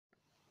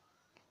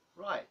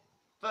Right,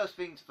 first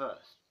things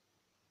first.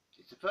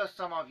 It's the first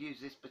time I've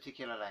used this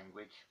particular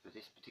language for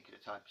this particular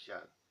type of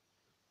show.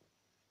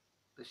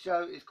 The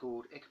show is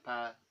called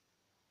I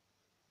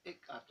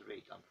have to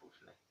read,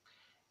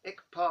 unfortunately.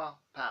 Paar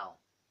Pal.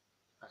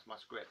 That's my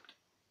script.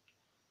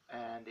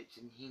 And it's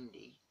in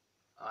Hindi.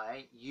 I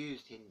ain't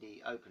used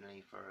Hindi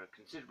openly for a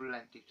considerable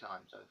length of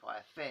time, so if I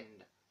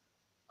offend,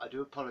 I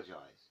do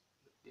apologise.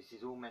 This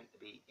is all meant to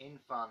be in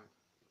fun,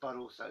 but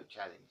also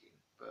challenging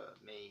for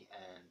me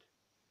and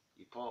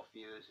you poor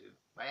viewers who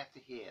may have to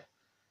hear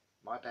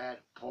my bad,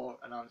 poor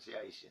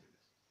enunciations.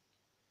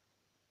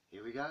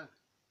 Here we go.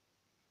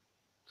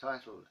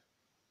 Titled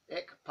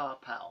Paar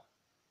Pal.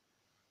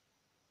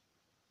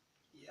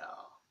 Ja.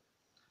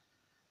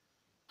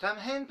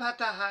 Tamhen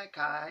patahai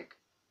kaik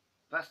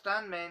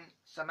vastan men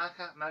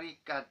samaka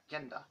marika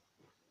jenda.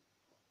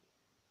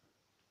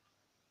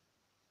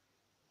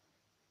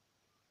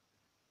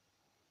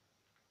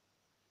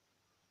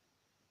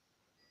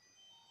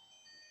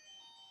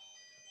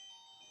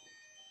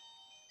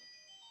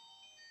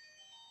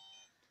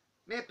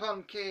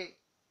 Mepon ke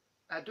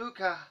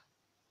aduka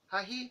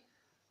hahi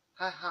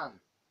hahan.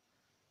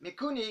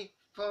 Mikuni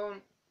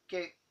phone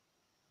ke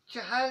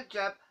chahal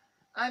jab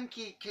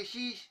amki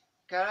keshish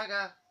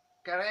karaga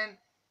karen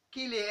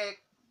kile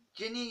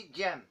jini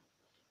jam.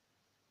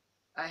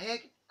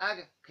 Aheg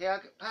ag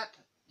kyak pat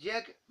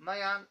jeg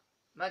mayan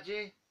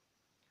maji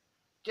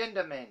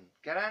genderman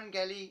karan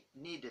gali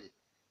needle.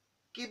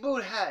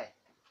 Kibur hai.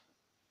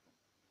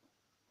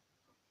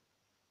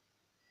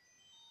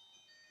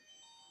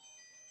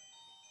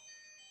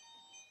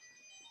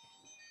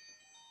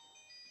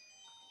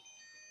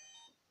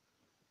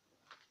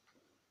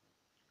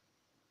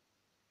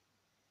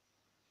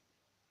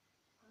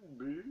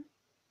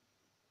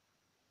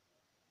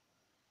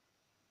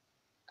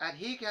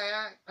 Adhi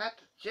kaya pat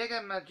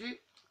jega maju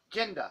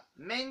gender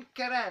men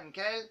karan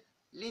kal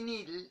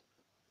linidl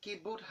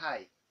kibut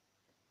hai.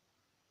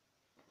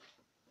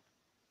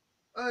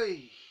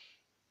 Oy.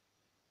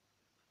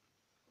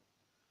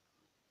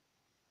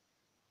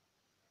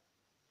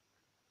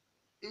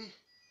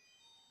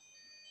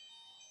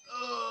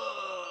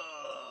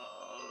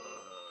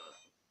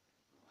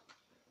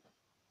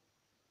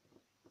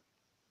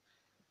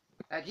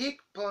 Adhik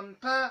pon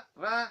pa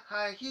ra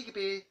ha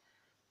higbe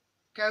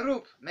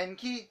karup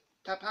menki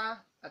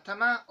tapa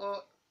atama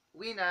o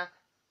wina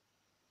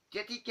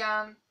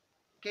jetikan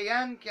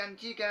kayan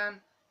kanjikan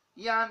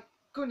yan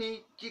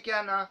kuni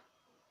jikana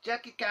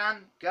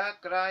jakikan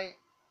gakrai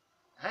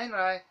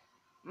hainrai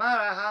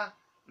maraha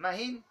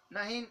mahin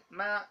nahin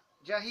ma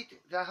jahit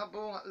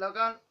zahabu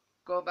logan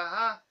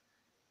kobaha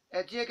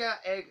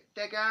ejega eg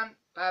tegan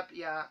pap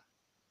ya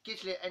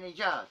kisle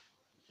enijaz.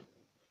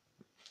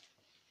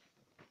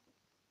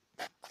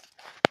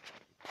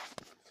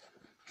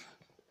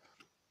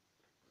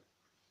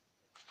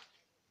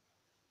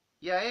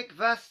 Ya ek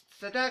vast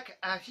sadak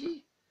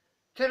ahi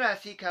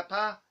terasi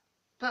kapa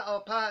pa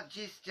opa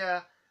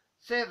jisja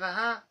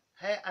sevaha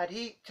he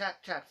adhi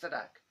tak tak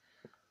sadak.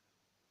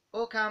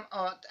 Okam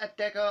ot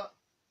atego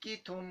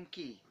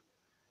kitumki.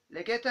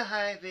 Legeta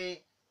hai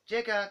ve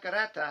jega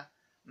garata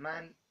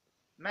man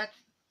mat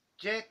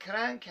je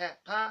kranka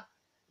pa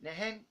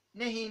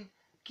nehin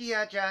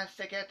kia ja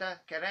segeta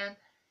karan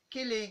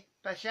kili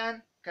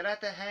pashan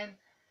karata han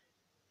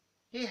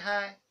hi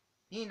hai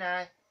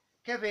hinai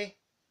keve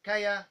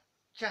kaya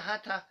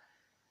chahata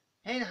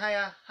hen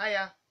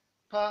haya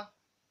pa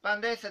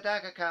bande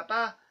sadaka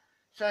kapa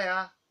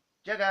saya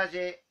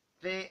jagaje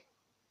ve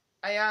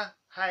aya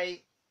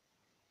hai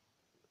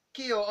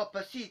kio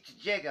opposit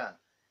jega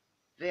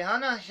ve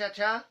hana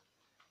shacha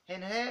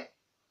hen he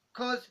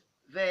koz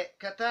ve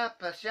kata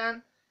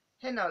pashan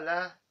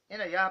henola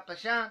henaya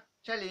pashan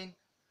chalin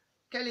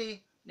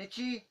kali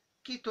nichi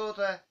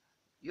kitota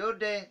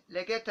yorde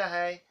legeta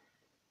hai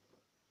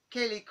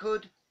keli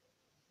kud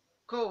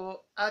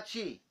ko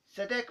achi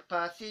sedek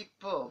pasi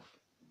pov.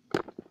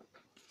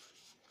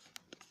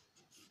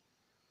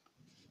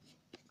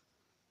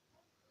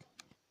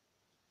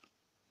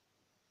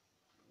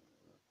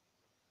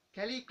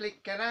 Kali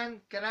klik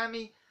karan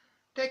karami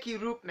teki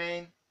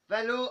rupmain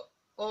valo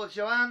o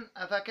joan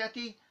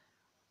avakati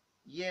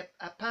yep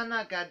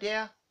apana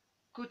gadea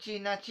kuchi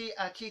nachi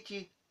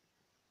achichi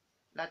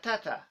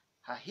latata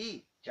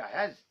hahi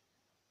jahaz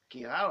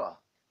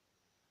kirawa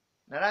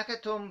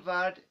narakatum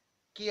vard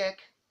kiek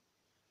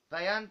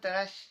vayan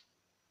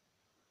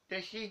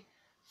treshi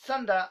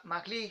sanda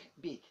makli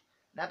bit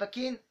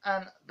nabakin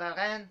an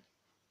baran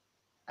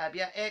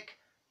abia ek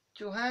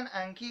chuhan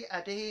anki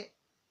adehi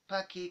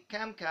paki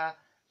kamka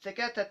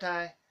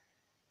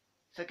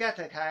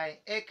segatakai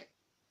ek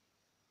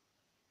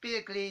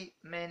bigli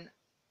men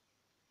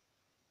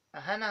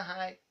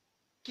ahanahai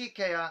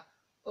kikaya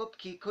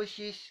upki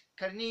kushish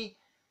karni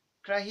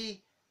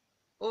krahi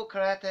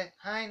okrate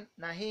hain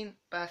nahin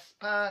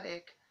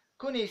basparek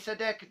kuni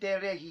sadek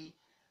derehi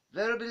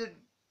verbal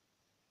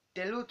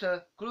deluta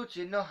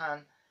kluchi nohan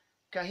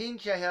kahin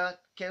chaya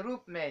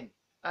kerup men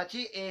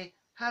achi e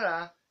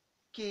hara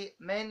ki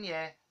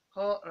menye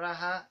ho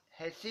raha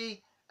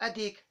hesi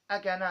Adik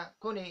agana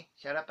kuni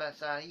sharapa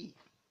sahi.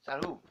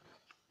 Saru.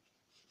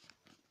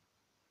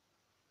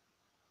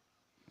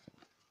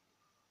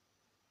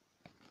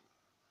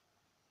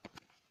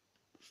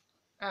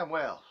 And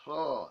well,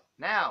 so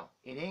now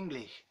in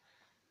English.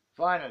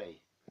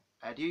 Finally,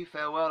 adieu,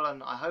 farewell,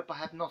 and I hope I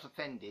have not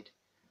offended,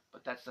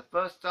 but that's the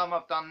first time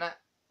I've done that.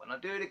 When I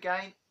do it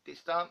again,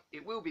 this time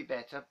it will be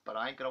better, but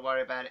I ain't going to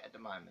worry about it at the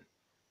moment.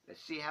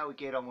 Let's see how we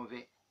get on with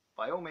it.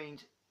 By all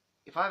means,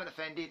 if I haven't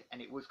offended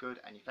and it was good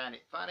and you found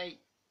it funny,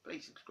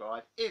 please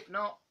subscribe. If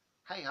not,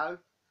 hey ho,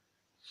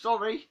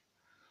 sorry,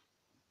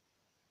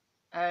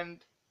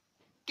 and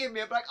give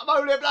me a break. I'm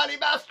only a bloody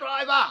bus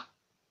driver.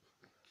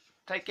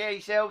 Take care of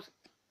yourselves.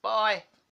 Bye.